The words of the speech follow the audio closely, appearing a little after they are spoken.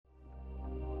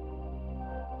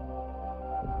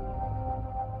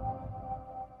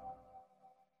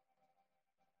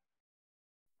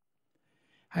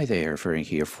Hi there, referring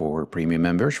here for premium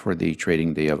members for the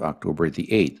trading day of October the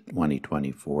 8th,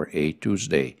 2024, a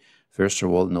Tuesday. First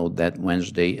of all, note that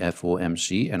Wednesday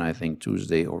FOMC, and I think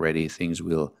Tuesday already things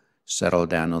will settle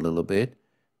down a little bit,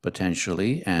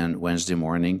 potentially, and Wednesday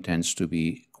morning tends to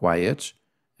be quiet,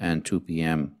 and 2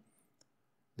 p.m.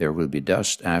 there will be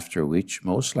dust, after which,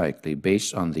 most likely,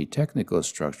 based on the technical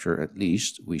structure at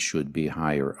least, we should be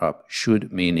higher up.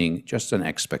 Should meaning just an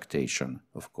expectation,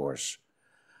 of course.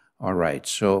 All right,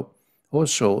 so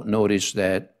also notice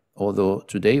that although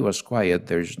today was quiet,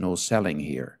 there's no selling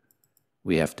here.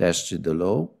 We have tested the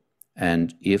low,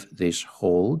 and if this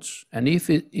holds, and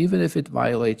even if it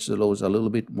violates the lows a little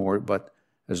bit more, but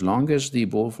as long as the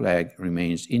bull flag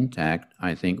remains intact,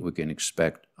 I think we can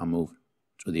expect a move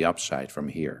to the upside from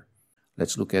here.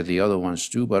 Let's look at the other ones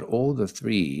too, but all the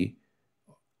three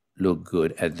look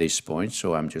good at this point,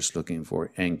 so I'm just looking for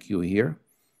NQ here.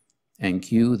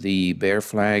 NQ, the bear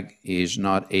flag is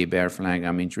not a bear flag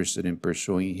I'm interested in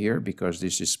pursuing here because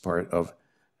this is part of,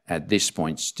 at this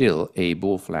point, still a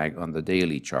bull flag on the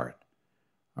daily chart.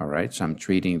 All right, so I'm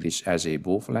treating this as a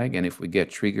bull flag, and if we get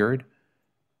triggered,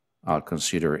 I'll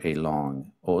consider a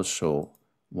long. Also,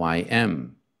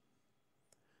 YM.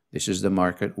 This is the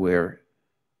market where,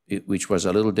 which was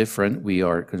a little different. We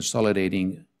are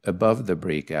consolidating above the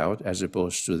breakout as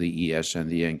opposed to the ES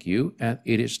and the NQ, and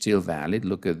it is still valid.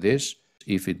 Look at this.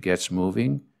 If it gets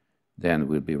moving, then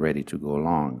we'll be ready to go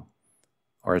long.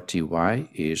 RTY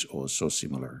is also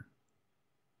similar.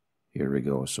 Here we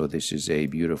go. So this is a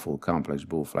beautiful complex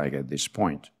bull flag at this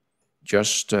point.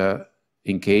 Just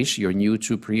in case you're new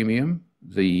to premium,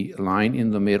 the line in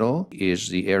the middle is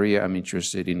the area I'm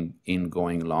interested in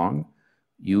going long.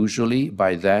 Usually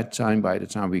by that time, by the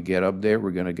time we get up there, we're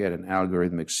going to get an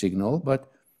algorithmic signal,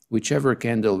 but whichever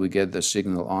candle we get the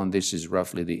signal on, this is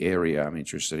roughly the area I'm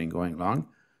interested in going long.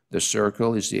 The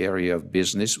circle is the area of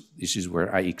business. This is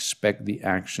where I expect the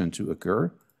action to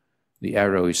occur. The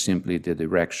arrow is simply the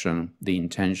direction, the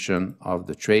intention of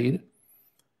the trade.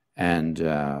 And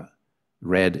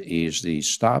red is the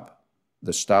stop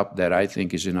that I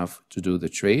think is enough to do the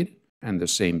trade. And the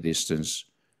same distance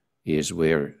is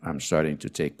where I'm starting to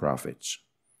take profits.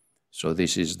 So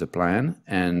this is the plan,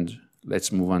 and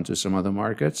let's move on to some other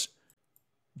markets.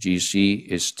 GC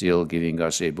is still giving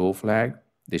us a bull flag.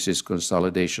 This is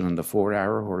consolidation on the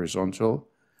 4-hour horizontal.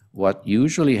 What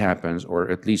usually happens,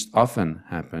 or at least often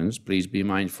happens, please be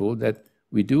mindful that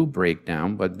we do break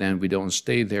down, but then we don't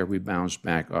stay there, we bounce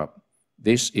back up.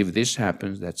 If this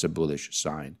happens, that's a bullish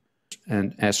sign.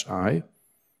 And SI,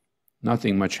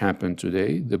 nothing much happened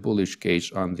today. The bullish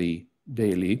case on the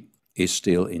daily is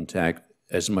still intact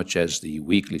as much as the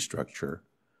weekly structure.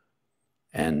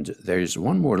 And there's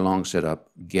one more long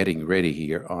setup getting ready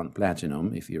here on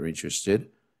platinum if you're interested.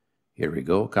 Here we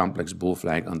go, complex bull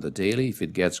flag on the daily. If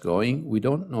it gets going, we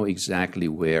don't know exactly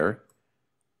where.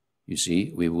 You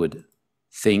see, we would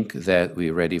think that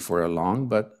we're ready for a long,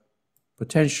 but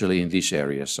potentially in this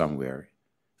area somewhere.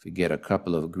 If we get a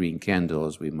couple of green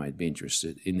candles, we might be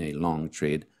interested in a long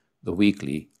trade. The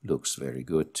weekly looks very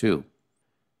good too.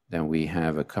 Then we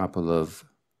have a couple of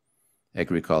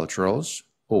agriculturals.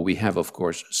 Oh, we have, of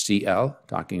course, CL,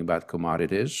 talking about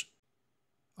commodities.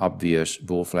 Obvious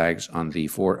bull flags on the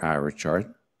 4-hour chart.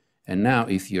 And now,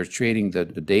 if you're trading the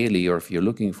daily or if you're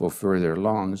looking for further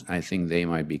longs, I think they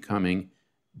might be coming,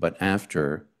 but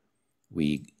after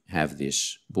we have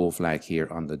this bull flag here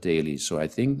on the daily. So I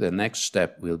think the next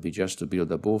step will be just to build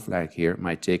a bull flag here. It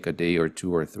might take a day or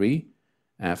 2 or 3,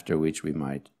 after which we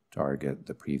might target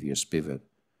the previous pivot.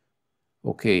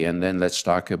 Okay, and then let's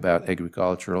talk about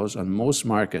agriculturals. On most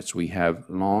markets, we have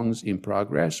longs in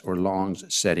progress or longs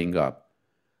setting up.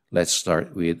 Let's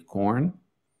start with corn.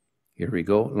 Here we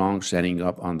go, long setting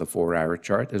up on the 4-hour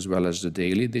chart as well as the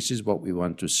daily. This is what we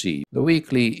want to see. The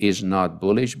weekly is not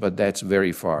bullish, but that's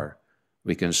very far.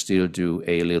 We can still do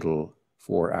a little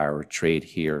 4-hour trade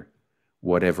here,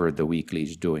 whatever the weekly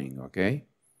is doing, okay?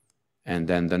 And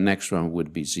then the next one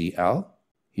would be ZL.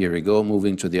 Here we go,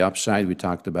 moving to the upside. We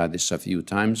talked about this a few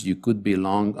times. You could be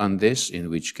long on this, in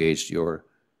which case you're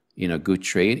in a good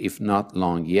trade. If not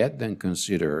long yet, then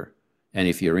consider, and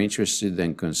if you're interested,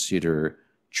 then consider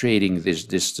trading this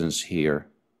distance here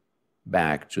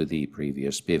back to the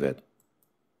previous pivot.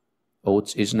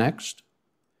 Oats is next.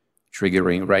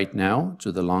 Triggering right now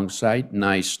to the long side.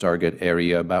 Nice target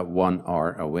area about 1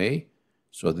 hour away.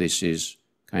 So this is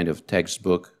kind of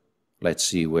textbook. Let's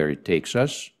see where it takes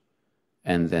us.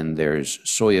 And then there's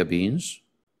soybeans.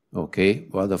 Okay,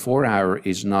 well, the 4-hour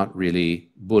is not really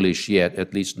bullish yet,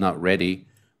 at least not ready.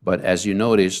 But as you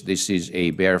notice, this is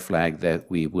a bear flag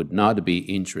that we would not be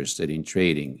interested in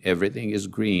trading. Everything is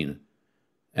green.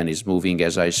 and it's moving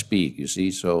as I speak, you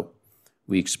see. So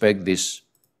we expect this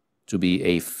to be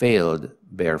a failed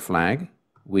bear flag,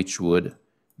 which would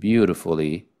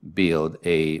beautifully build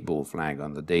a bull flag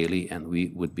on the daily, and we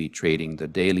would be trading the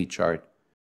daily chart.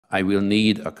 I will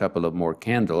need a couple of more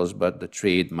candles, but the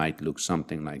trade might look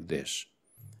something like this.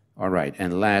 All right,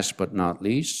 and last but not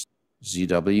least,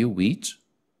 ZW wheat.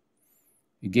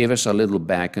 It gave us a little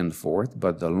back and forth,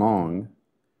 but the long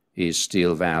is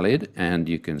still valid, and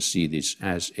you can see this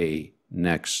as a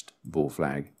next bull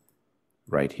flag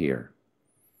right here.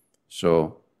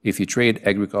 So if you trade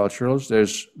agriculturals,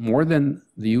 there's more than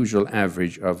the usual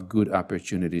average of good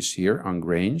opportunities here on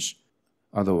grains.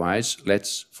 Otherwise,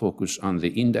 let's focus on the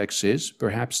indexes,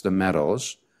 perhaps the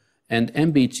metals, and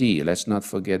MBT. Let's not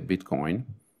forget Bitcoin,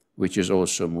 which is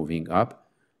also moving up.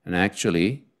 And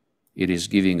actually, it is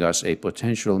giving us a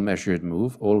potential measured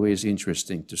move. Always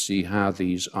interesting to see how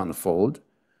these unfold.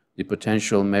 The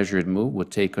potential measured move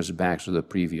would take us back to the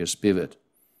previous pivot.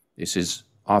 This is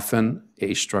often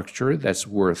a structure that's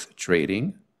worth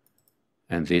trading,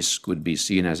 and this could be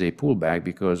seen as a pullback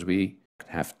because we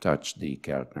have touched the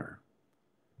Keltner.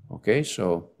 Okay,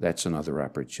 so that's another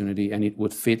opportunity, and it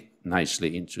would fit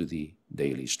nicely into the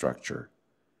daily structure.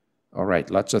 All right,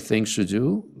 lots of things to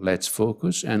do. Let's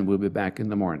focus, and we'll be back in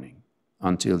the morning.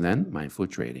 Until then, mindful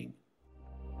trading.